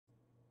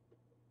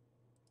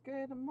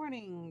Good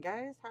morning,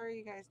 guys. How are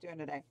you guys doing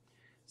today?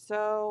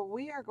 So,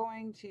 we are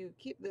going to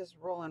keep this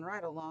rolling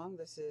right along.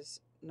 This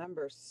is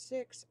number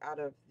 6 out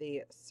of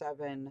the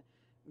 7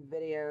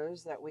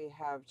 videos that we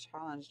have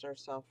challenged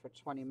ourselves for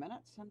 20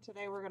 minutes. And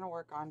today we're going to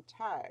work on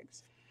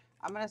tags.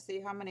 I'm going to see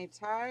how many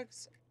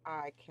tags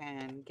I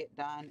can get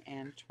done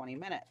in 20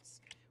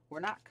 minutes.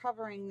 We're not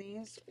covering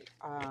these,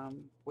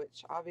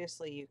 which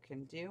obviously you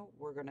can do.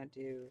 We're going to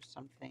do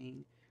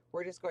something,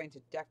 we're just going to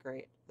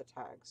decorate the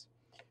tags.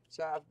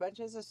 So I have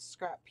bunches of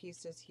scrap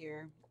pieces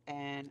here,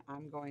 and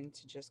I'm going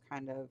to just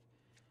kind of,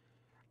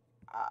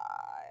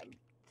 I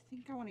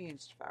think I want to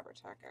use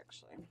Fabri-Tac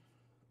actually.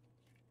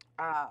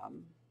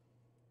 Um,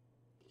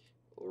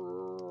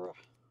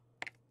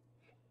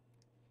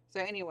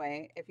 so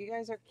anyway, if you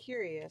guys are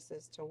curious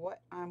as to what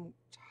I'm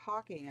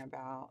talking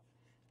about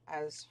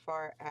as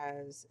far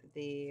as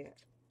the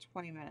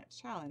 20-minute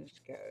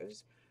challenge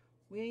goes,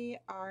 we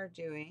are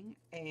doing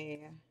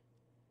a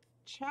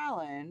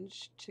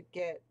challenge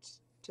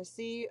to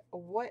see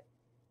what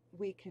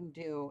we can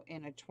do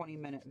in a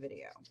 20-minute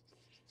video.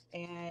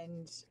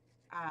 And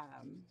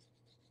um,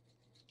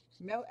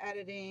 no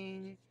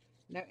editing,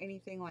 no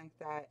anything like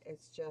that.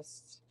 It's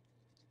just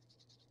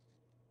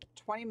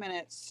 20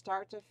 minutes,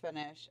 start to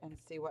finish, and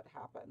see what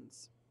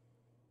happens.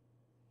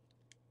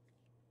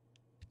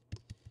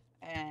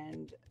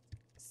 And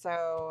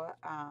so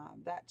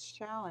that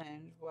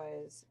challenge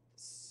was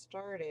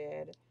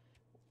started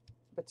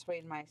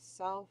between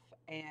myself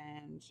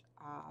and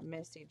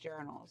Missy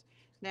Journals.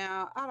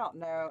 Now, I don't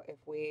know if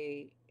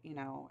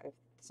if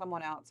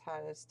someone else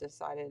has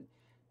decided,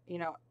 you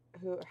know,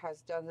 who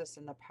has done this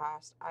in the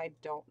past. I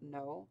don't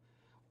know.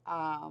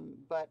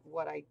 But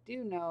what I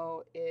do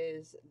know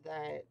is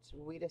that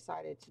we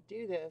decided to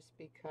do this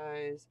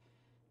because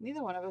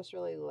neither one of us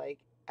really like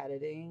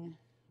editing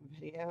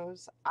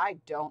videos. I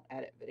don't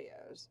edit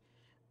videos.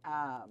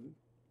 Um,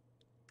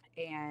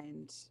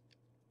 and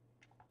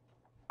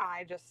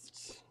I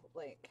just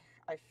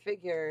I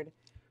figured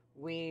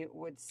we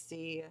would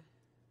see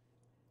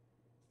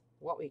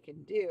what we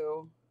can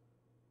do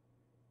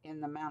in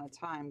the amount of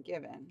time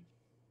given.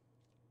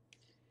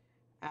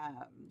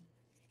 Um,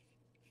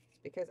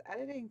 because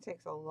editing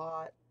takes a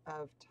lot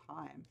of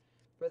time.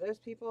 For those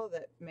people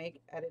that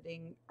make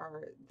editing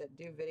or that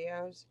do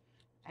videos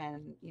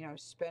and,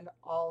 spend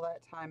all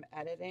that time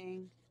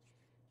editing,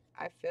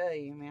 I feel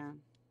you, man.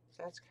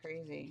 That's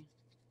crazy.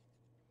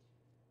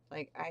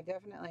 Like, I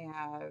definitely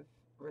have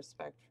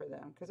respect for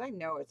them because I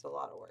know it's a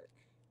lot of work.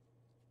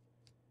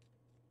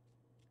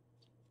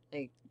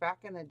 Like, back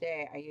in the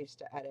day, I used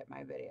to edit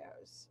my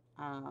videos.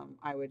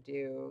 I would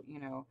do,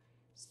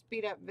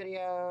 speed up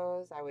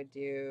videos. I would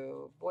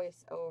do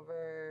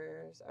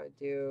voiceovers. I would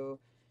do,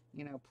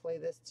 play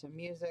this to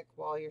music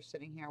while you're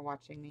sitting here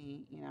watching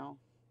me,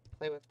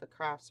 play with the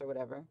crafts or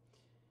whatever.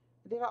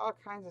 I did all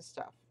kinds of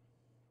stuff.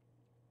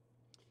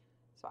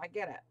 So I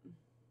get it.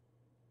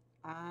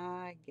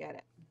 I get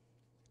it.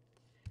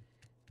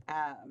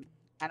 Um,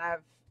 and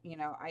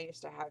I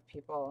used to have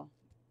people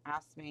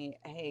ask me,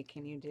 hey,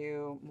 can you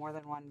do more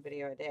than one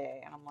video a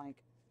day? And I'm like,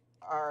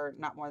 or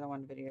not more than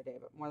one video a day,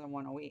 but more than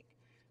one a week.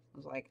 I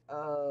was like, I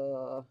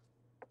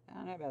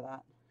don't know about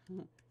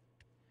that.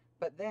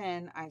 But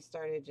then I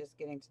started just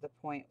getting to the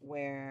point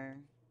where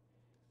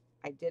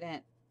I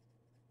didn't,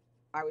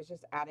 I was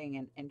just adding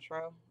an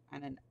intro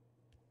and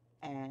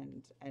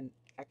an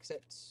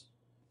exit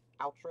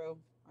outro,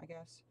 I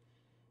guess.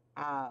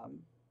 Um,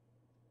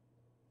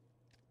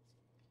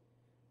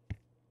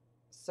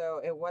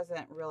 so it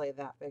wasn't really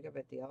that big of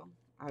a deal.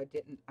 I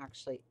didn't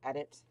actually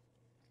edit.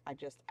 I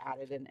just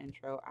added an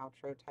intro,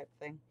 outro type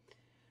thing.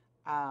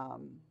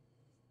 Um,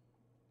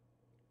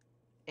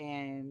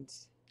 and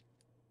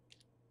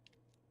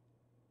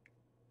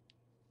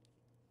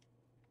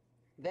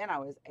then I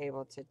was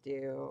able to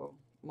do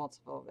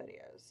multiple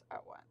videos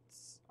at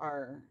once,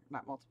 or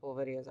not multiple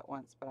videos at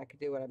once, but I could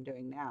do what I'm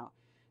doing now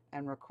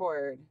and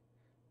record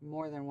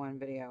more than one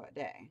video a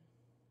day.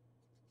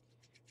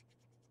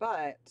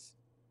 But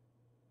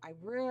I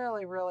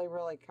really, really,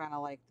 really kind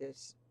of like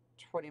this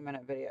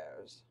 20-minute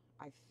videos.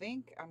 I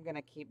think I'm going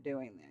to keep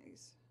doing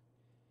these.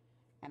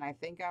 And I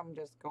think I'm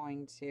just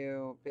going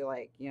to be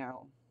like,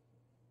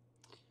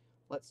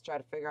 let's try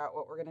to figure out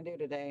what we're going to do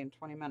today in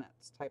 20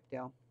 minutes type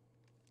deal.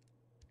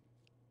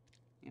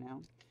 you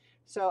know.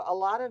 So a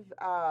lot of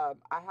I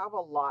have a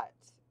lot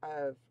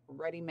of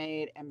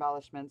ready-made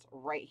embellishments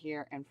right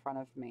here in front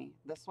of me.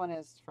 This one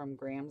is from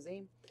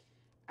Gramsy,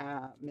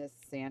 Miss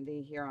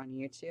Sandy here on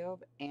YouTube,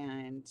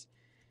 and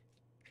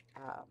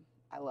um,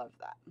 I love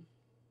that.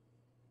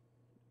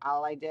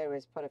 All I did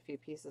was put a few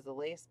pieces of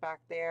lace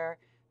back there.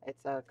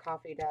 It's a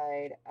coffee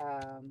dyed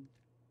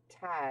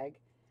tag,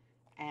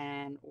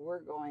 and we're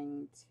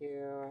going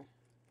to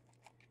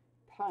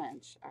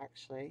punch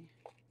actually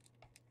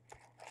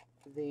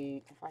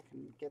if I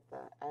can get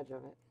the edge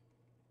of it.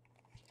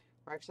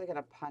 We're actually going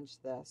to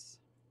punch this.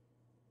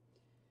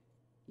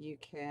 You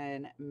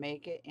can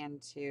make it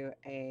into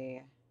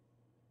a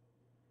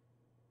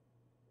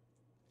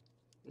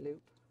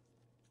loop.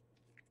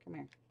 Come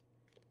here.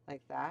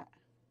 Like that.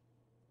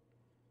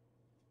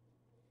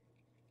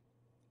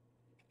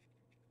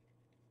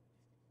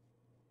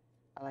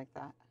 I like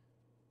that.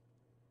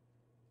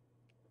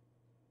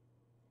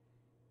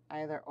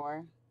 Either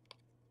or.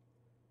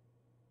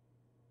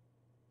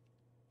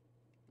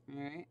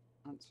 Alright,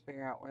 let's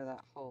figure out where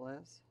that hole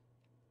is.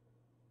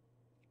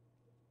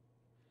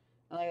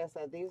 And like I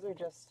said, these are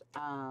just,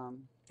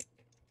 I'm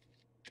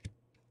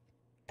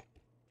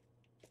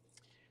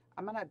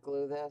going to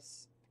glue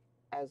this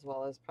as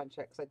well as punch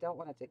it because I don't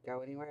want it to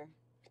go anywhere.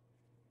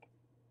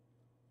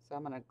 So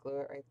I'm going to glue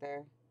it right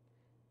there.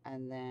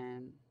 And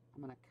then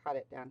I'm going to cut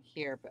it down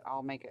here, but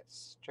I'll make it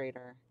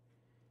straighter.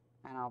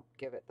 And I'll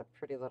give it the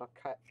pretty little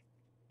cut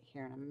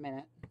here in a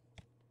minute.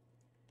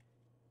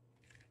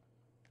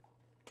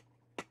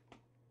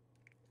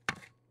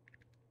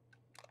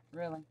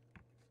 Really?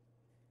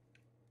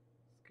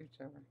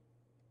 Scooch over.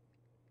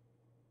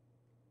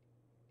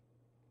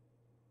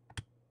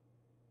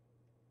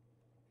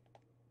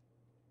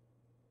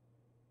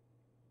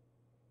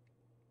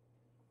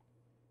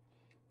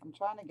 I'm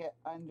trying to get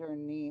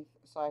underneath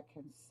so I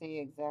can see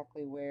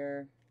exactly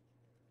where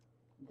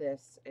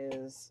this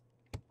is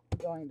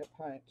going to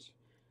punch.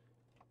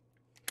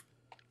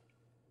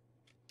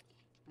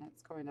 And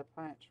it's going to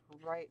punch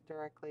right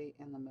directly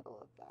in the middle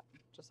of that,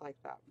 just like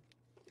that.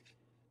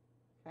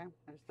 Okay,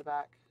 there's the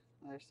back,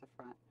 there's the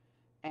front.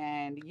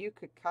 And you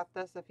could cut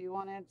this if you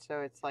wanted,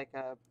 so it's like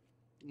a,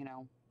 you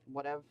know,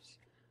 whatever,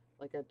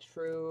 like a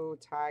true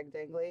tag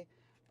dangly.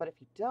 But if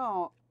you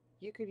don't,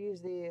 you could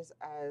use these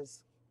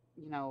as,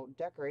 you know,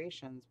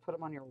 decorations. Put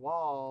them on your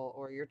wall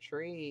or your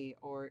tree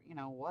or, you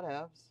know,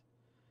 whatevs.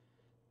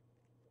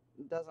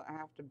 It doesn't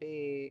have to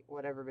be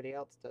what everybody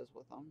else does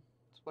with them.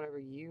 It's whatever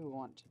you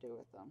want to do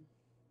with them.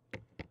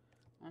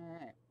 All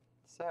right,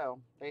 so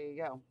there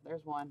you go.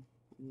 There's one.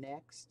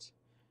 Next.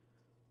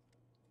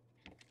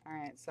 All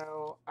right,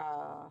 so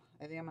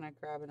I think I'm gonna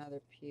grab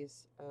another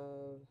piece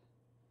of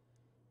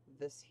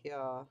this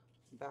here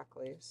back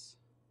lace.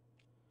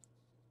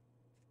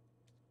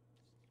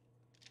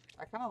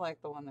 I kind of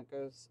like the one that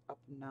goes up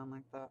and down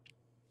like that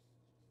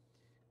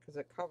because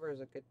it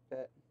covers a good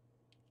bit.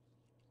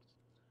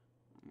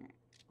 All right,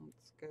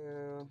 let's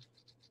go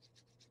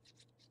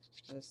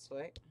this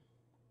way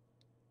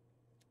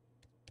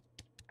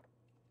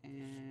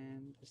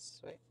and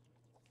this way.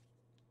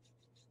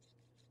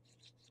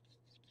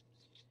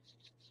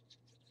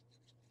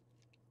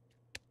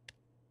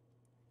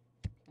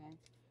 Okay,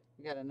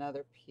 we got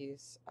another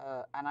piece,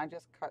 and I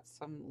just cut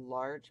some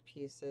large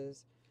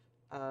pieces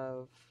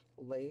of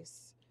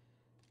lace.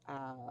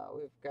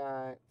 We've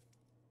got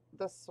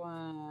this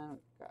one,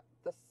 we've got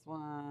this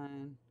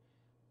one.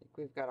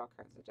 We've got all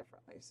kinds of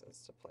different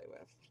laces to play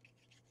with.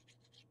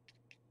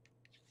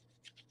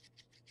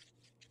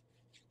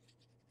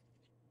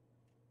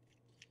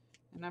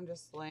 And I'm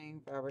just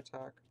laying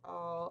Fabri-Tac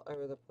all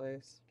over the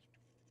place.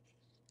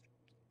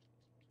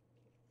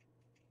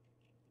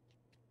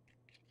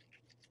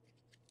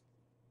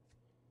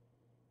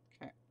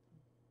 Okay.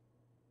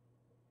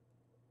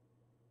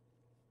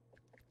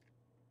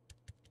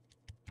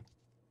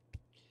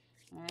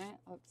 All right,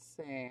 let's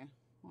see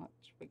what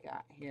we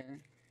got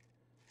here.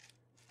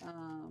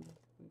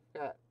 We've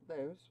got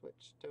those,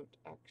 which don't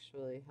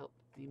actually help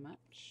me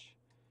much.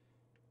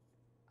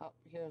 Oh,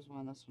 here's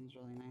one. This one's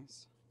really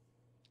nice.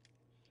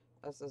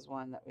 This is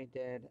one that we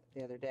did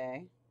the other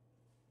day.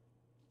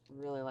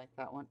 Really like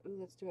that one. Ooh,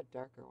 let's do a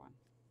darker one.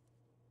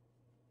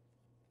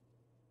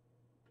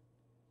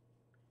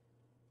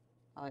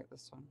 I like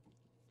this one.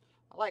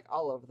 I like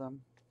all of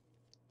them,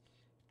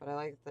 but I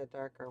like the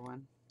darker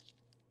one.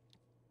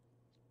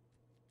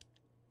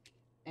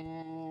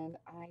 And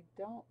I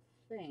don't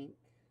think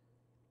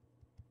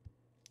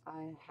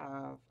I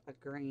have a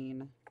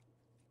green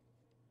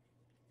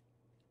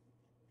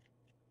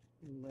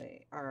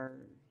or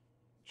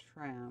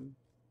trim.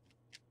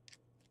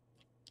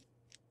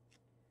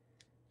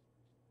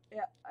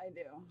 Yeah, I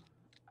do.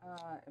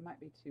 It might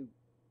be too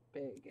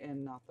big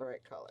and not the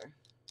right color.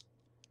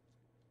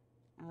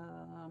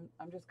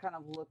 I'm just kind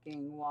of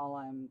looking while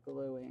I'm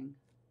gluing.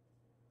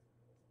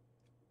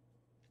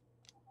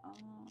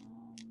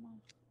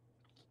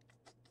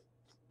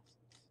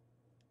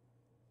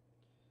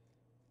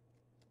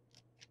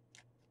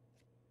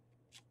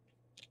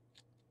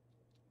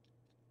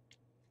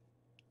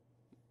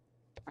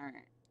 All right.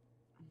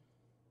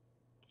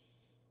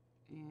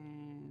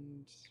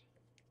 And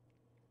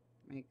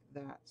make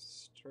that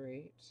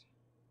straight.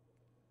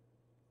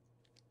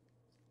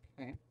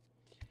 Okay.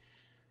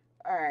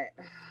 All right.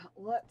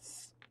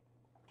 Let's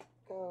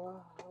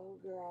go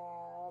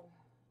grab.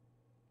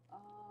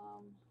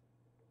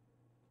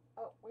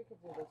 Oh, we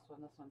could do this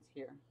one. This one's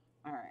here.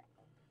 All right.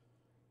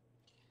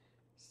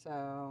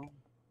 So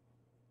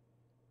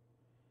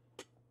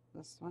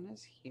this one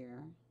is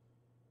here.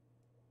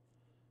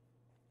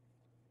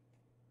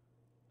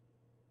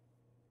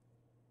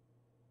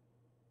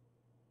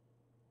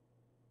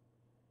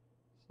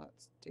 So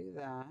let's do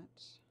that.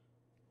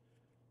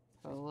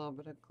 Put a little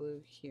bit of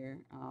glue here.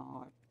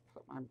 Oh, I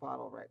put my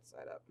bottle right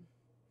side up.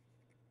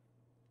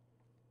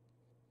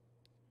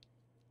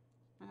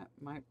 That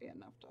might be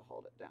enough to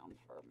hold it down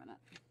for a minute.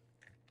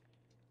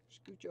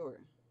 Scooch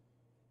over.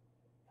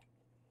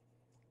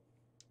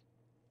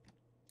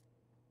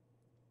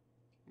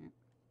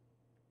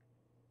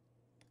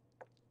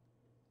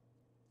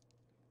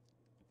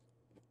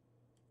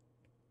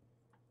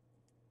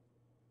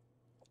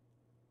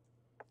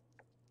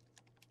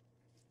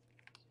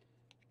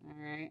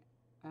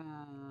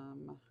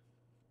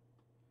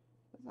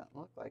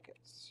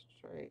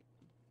 straight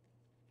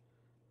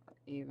or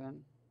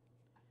even.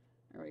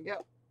 There we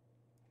go.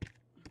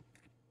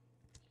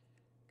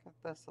 Cut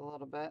this a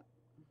little bit.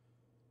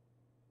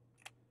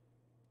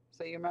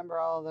 So you remember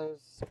all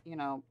those, you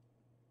know,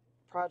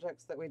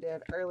 projects that we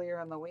did earlier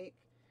in the week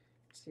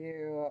to,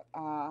 you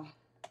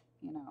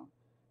know,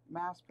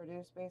 mass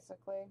produce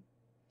basically?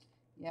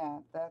 Yeah,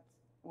 that's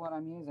what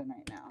I'm using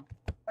right now.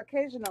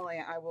 Occasionally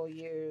I will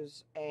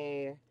use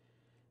a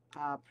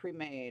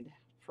pre-made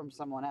from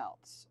someone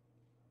else,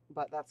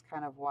 but that's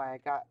kind of why I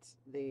got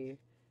the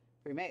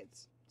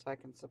pre-mades, so I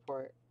can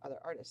support other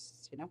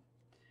artists, you know?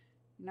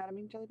 You know what I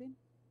mean, Jelly Bean?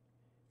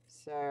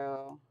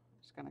 So,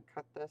 just gonna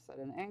cut this at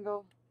an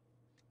angle.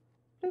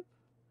 Bloop.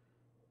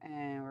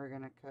 And we're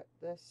gonna cut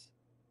this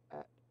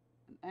at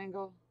an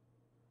angle.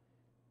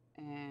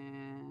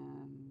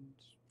 And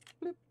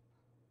bloop.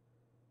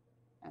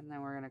 And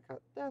then we're gonna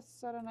cut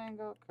this at an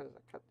angle because I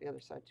cut the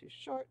other side too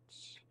short.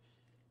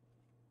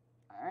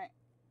 Alright.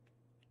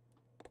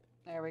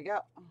 There we go.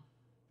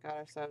 Got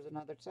ourselves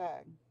another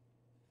tag.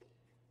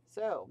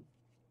 So,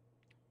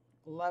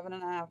 11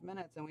 and a half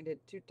minutes and we did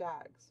 2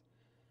 tags.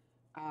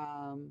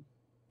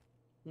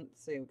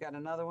 Let's see, we've got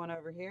another one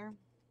over here.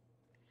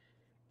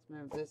 Let's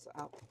move this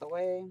out the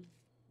way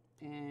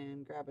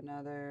and grab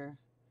another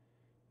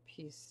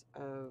piece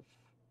of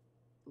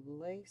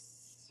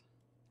lace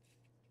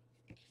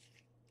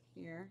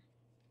here.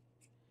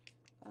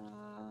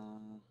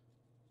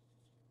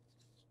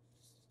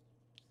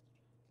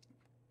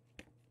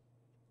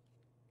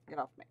 Get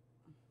off me.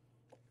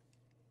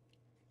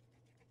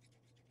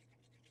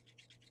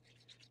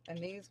 And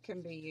these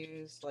can be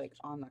used like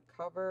on the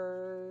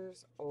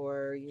covers,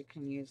 or you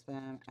can use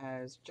them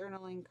as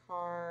journaling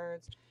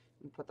cards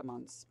and put them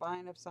on the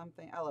spine of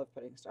something. I love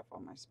putting stuff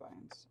on my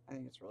spines. I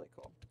think it's really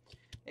cool.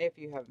 If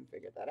you haven't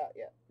figured that out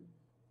yet.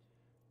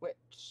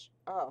 Which,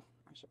 oh,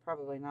 I should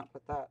probably not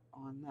put that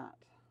on that.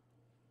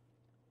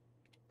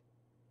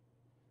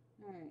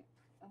 Alright,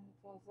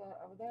 toss that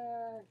over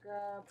there.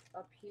 Grab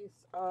a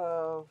piece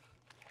of,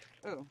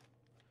 grab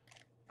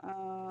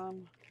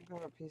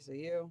a piece of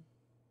you.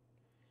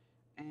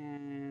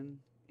 And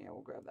yeah,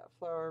 we'll grab that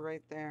flower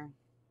right there.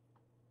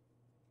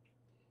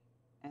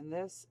 And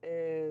this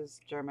is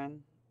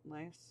German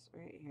lace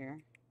right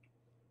here,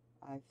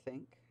 I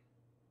think.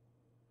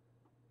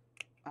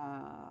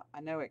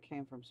 I know it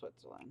came from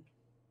Switzerland.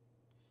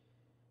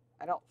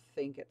 I don't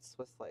think it's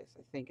Swiss lace.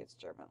 I think it's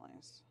German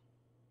lace.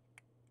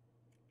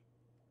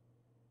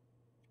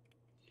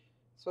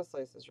 Swiss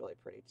lace is really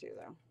pretty too,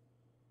 though.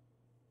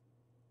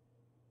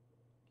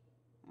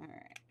 All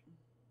right.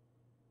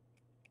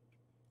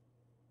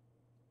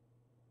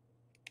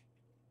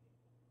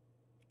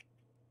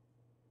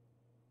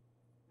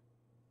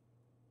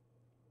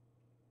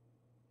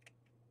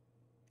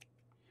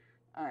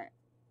 All right.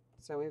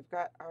 So we've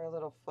got our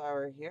little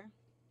flower here.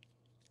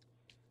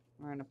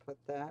 We're going to put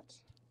that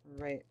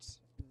right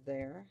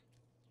there.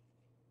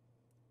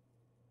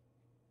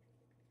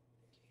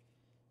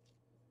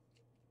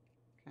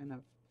 Kind of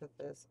put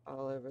this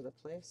all over the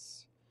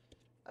place.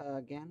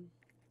 Again,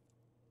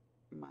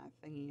 my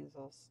thingy is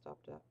all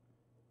stopped up.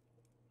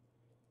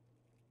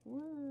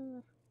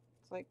 Woo.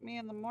 It's like me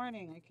in the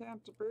morning. I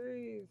can't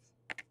breathe.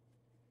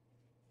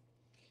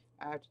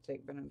 I have to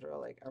take Benadryl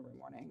like every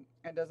morning.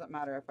 It doesn't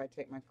matter if I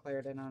take my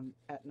Claritin on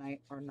at night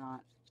or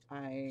not.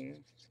 I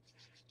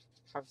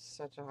have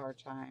such a hard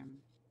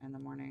time in the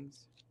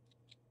mornings.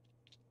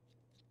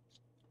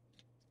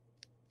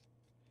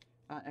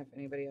 I don't know if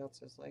anybody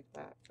else is like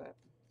that, but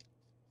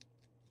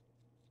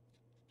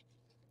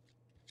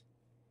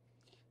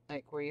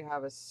like where you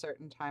have a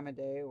certain time of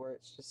day where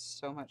it's just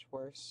so much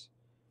worse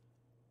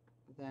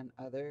than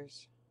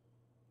others.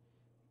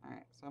 All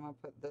right, so I'm gonna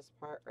put this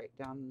part right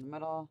down in the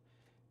middle.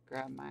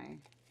 Grab my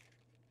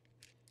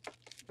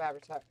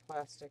Fabri-Tac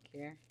plastic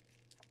here.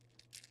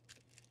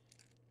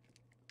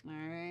 All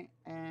right,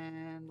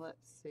 and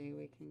let's see,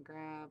 we can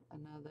grab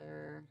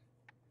another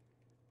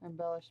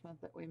embellishment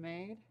that we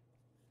made,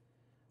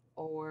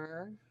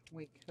 or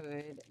we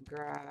could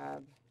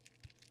grab,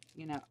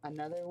 you know,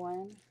 another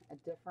one, a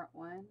different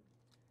one.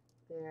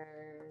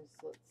 There's,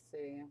 let's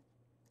see,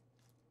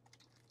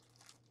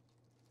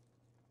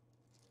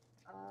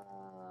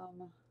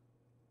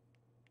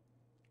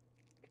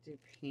 could do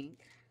pink.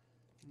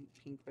 I think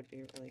pink would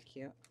be really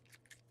cute.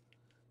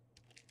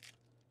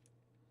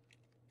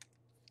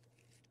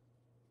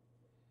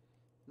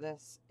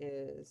 This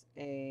is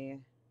a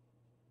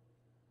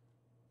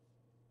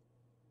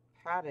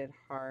padded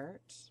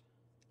heart.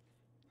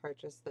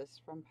 Purchased this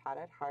from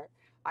Padded Heart.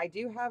 I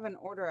do have an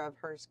order of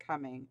hers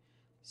coming,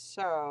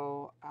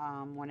 so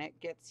when it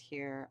gets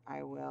here,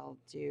 I will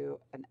do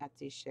an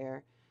Etsy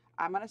share.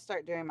 I'm going to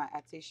start doing my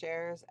Etsy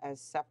shares as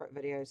separate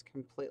videos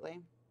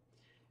completely.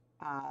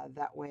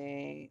 That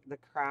way the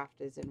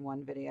craft is in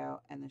one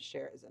video and the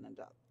share is in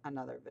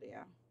another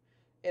video.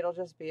 It'll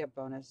just be a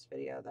bonus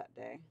video that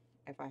day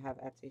if I have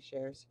Etsy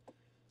shares.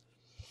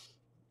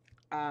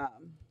 I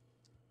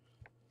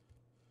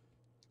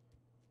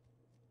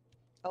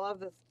love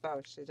this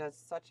bow. She does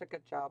such a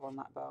good job on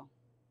that bow.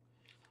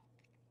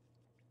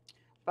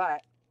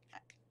 But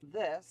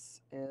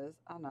this is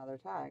another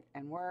tag,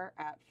 and we're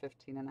at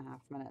 15 and a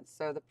half minutes.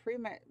 So the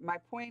my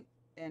point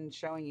in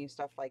showing you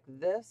stuff like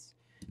this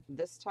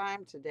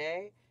time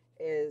today,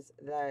 is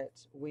that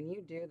when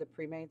you do the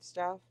pre-made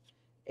stuff,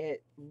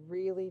 it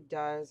really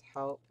does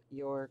help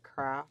your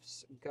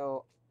crafts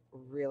go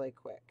really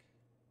quick.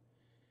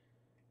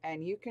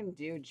 And you can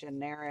do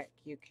generic,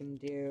 you can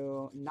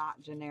do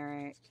not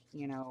generic,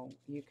 you know,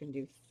 you can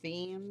do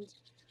themed.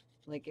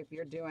 Like if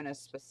you're doing a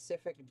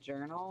specific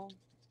journal,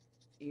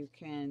 you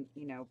can,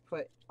 you know,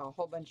 put a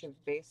whole bunch of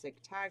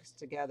basic tags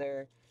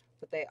together,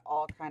 but they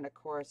all kind of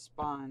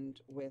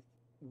correspond with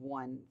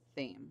one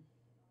theme,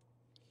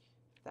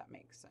 if that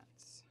makes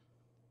sense.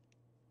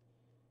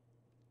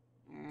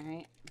 All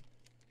right,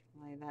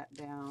 lay that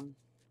down.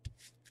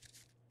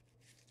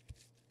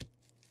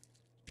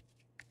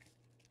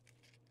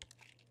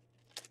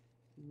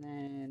 And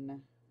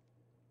then,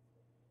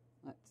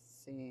 let's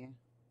see,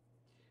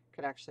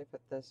 could actually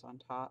put this on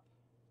top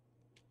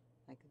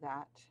like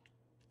that.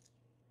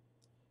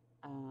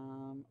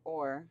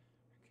 Or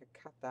I could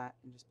cut that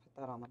and just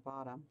put that on the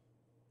bottom.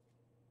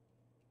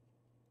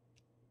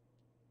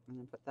 And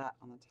then put that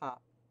on the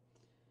top.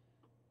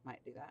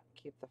 Might do that.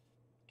 Keep the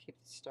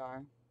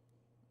star,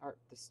 or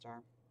the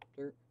star,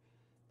 the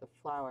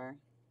flower.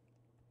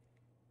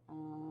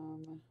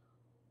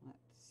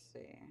 Let's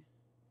see.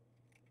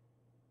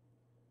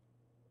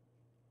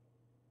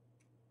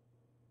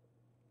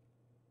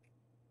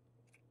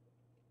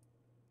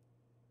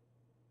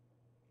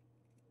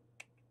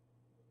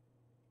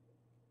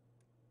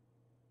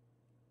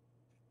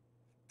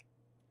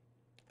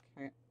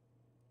 Okay,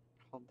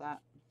 hold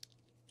that.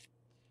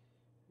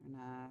 I'm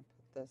gonna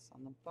put this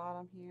on the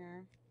bottom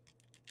here.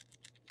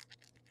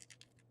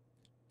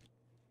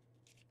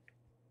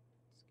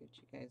 Scoot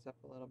you guys up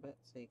a little bit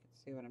so you can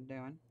see what I'm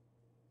doing.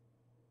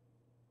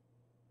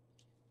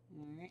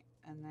 Alright,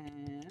 and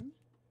then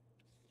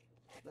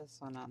this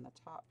one on the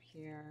top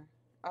here.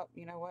 Oh,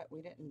 you know what?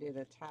 We didn't do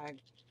the tag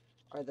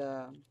or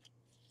the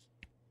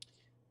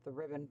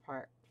ribbon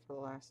part for the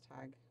last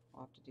tag.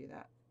 We'll have to do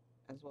that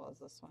as well as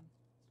this one.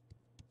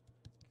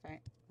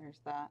 Okay,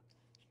 there's that.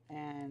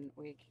 And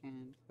we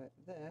can put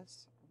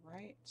this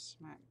right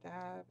smack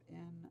dab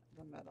in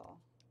the middle,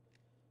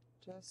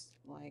 just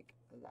like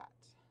that.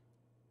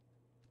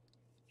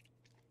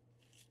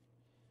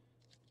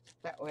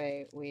 That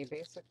way we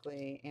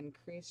basically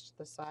increased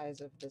the size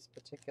of this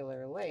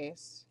particular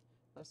lace,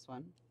 this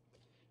one,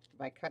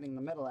 by cutting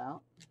the middle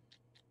out.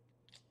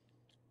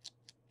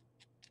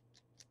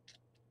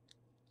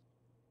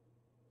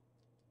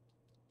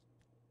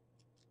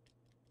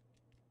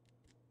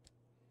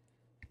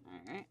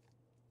 All right,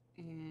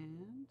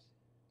 and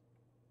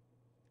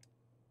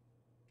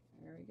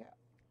there we go.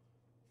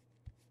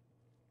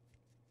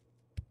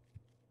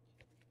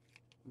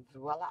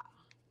 Voila.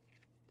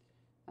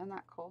 Isn't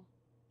that cool?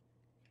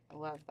 I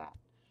love that.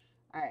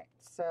 All right,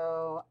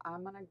 so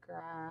I'm gonna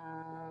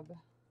grab,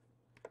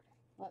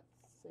 let's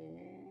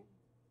see.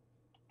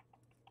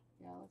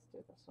 Yeah, let's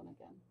do this one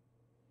again.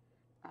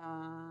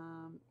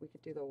 We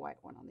could do the white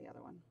one on the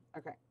other one.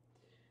 Okay,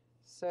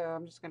 so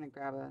I'm just gonna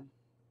grab a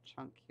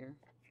chunk here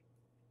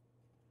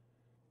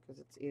because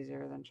it's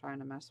easier than trying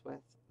to mess with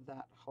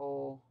that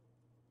whole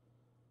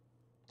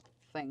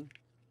thing.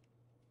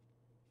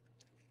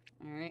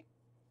 All right,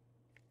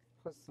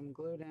 put some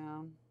glue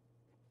down.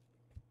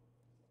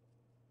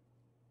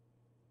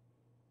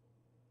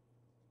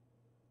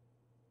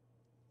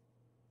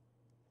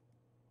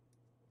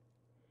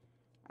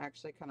 I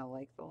actually kind of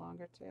like the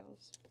longer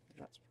tails.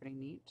 That's pretty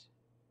neat.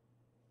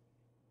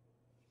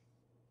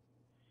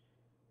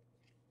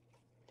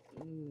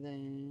 And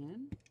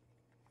then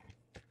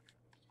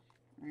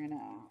we're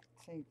gonna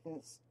take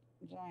this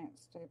giant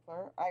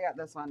stapler. I got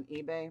this on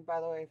eBay,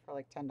 by the way, for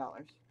like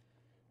 $10.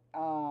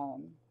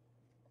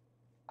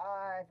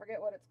 I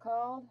forget what it's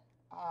called.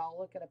 I'll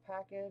look at a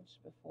package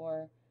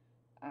before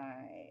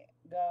I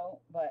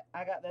go, but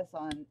I got this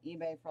on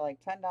eBay for like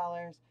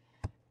 $10,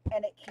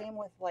 and it came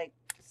with like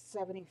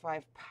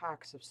 75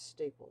 packs of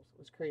staples. It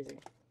was crazy.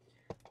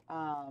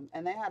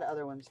 And they had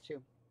other ones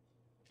too.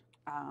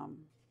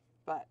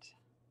 But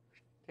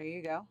there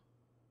you go.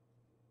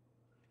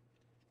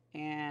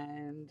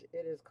 And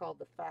it is called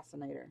the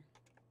Fascinator.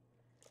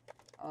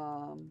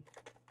 I'll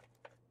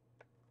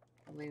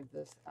leave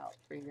this out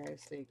for you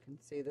guys so you can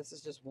see. This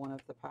is just one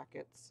of the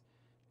packets,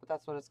 but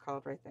that's what it's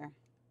called right there.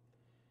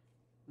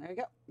 There you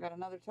go. Got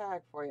another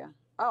tag for you.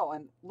 Oh,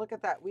 and look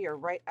at that. We are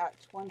right at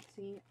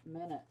 20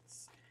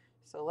 minutes.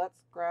 So let's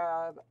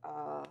grab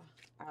our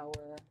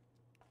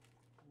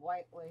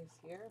white lace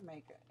here.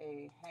 Make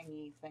a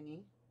hangy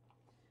thingy.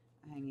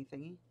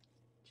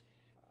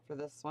 For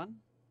this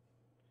one.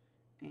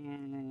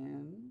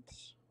 And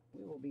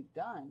we will be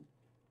done.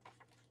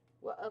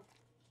 Well,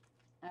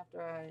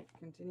 after I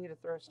continue to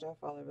throw stuff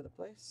all over the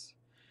place.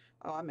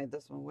 Oh, I made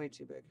this one way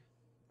too big.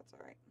 That's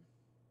all right.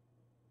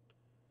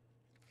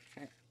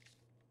 Okay.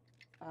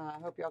 I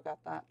hope y'all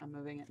got that. I'm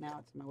moving it now.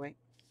 It's my weight.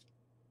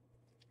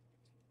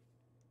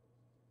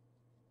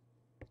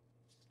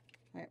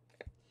 Okay.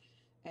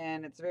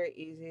 And it's very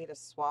easy to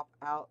swap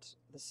out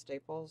the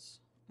staples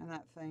in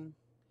that thing.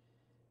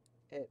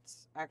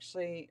 It's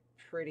actually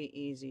pretty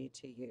easy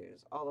to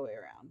use all the way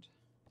around.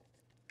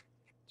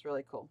 It's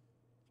really cool.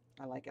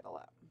 I like it a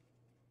lot.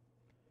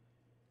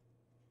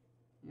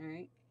 All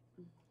right.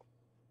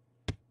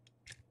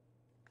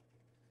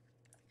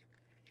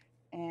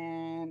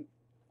 And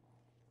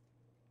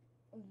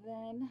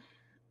then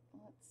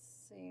let's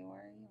see,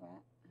 where are you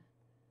at?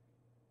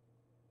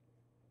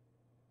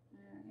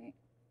 All right.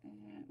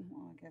 And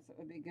well, I guess it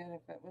would be good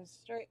if it was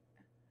straight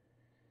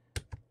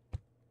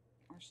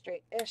or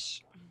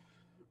straight-ish,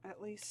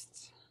 at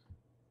least.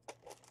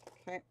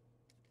 Okay.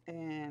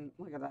 And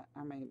look at that.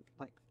 I made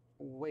like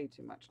way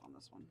too much on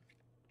this one.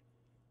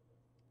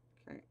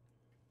 Okay.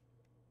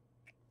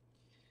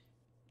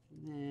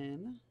 And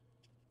then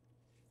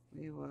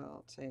we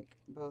will take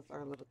both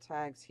our little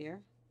tags here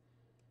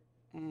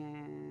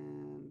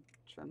and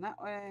trim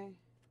that way,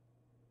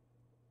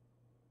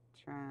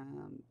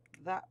 trim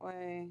that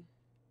way,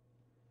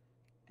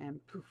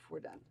 and poof, we're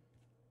done.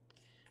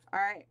 All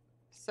right,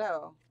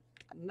 so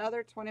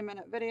another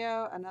 20-minute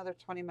video, another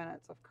 20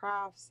 minutes of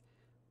crafts.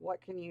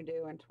 What can you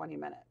do in 20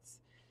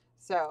 minutes?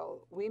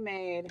 So we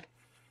made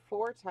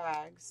 4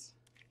 tags,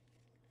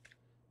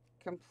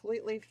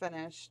 completely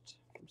finished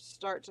from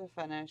start to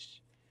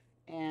finish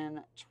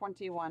in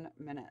 21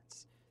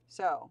 minutes.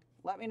 So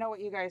let me know what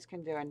you guys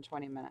can do in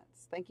 20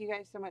 minutes. Thank you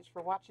guys so much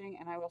for watching,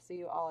 and I will see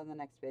you all in the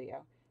next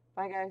video.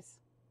 Bye, guys.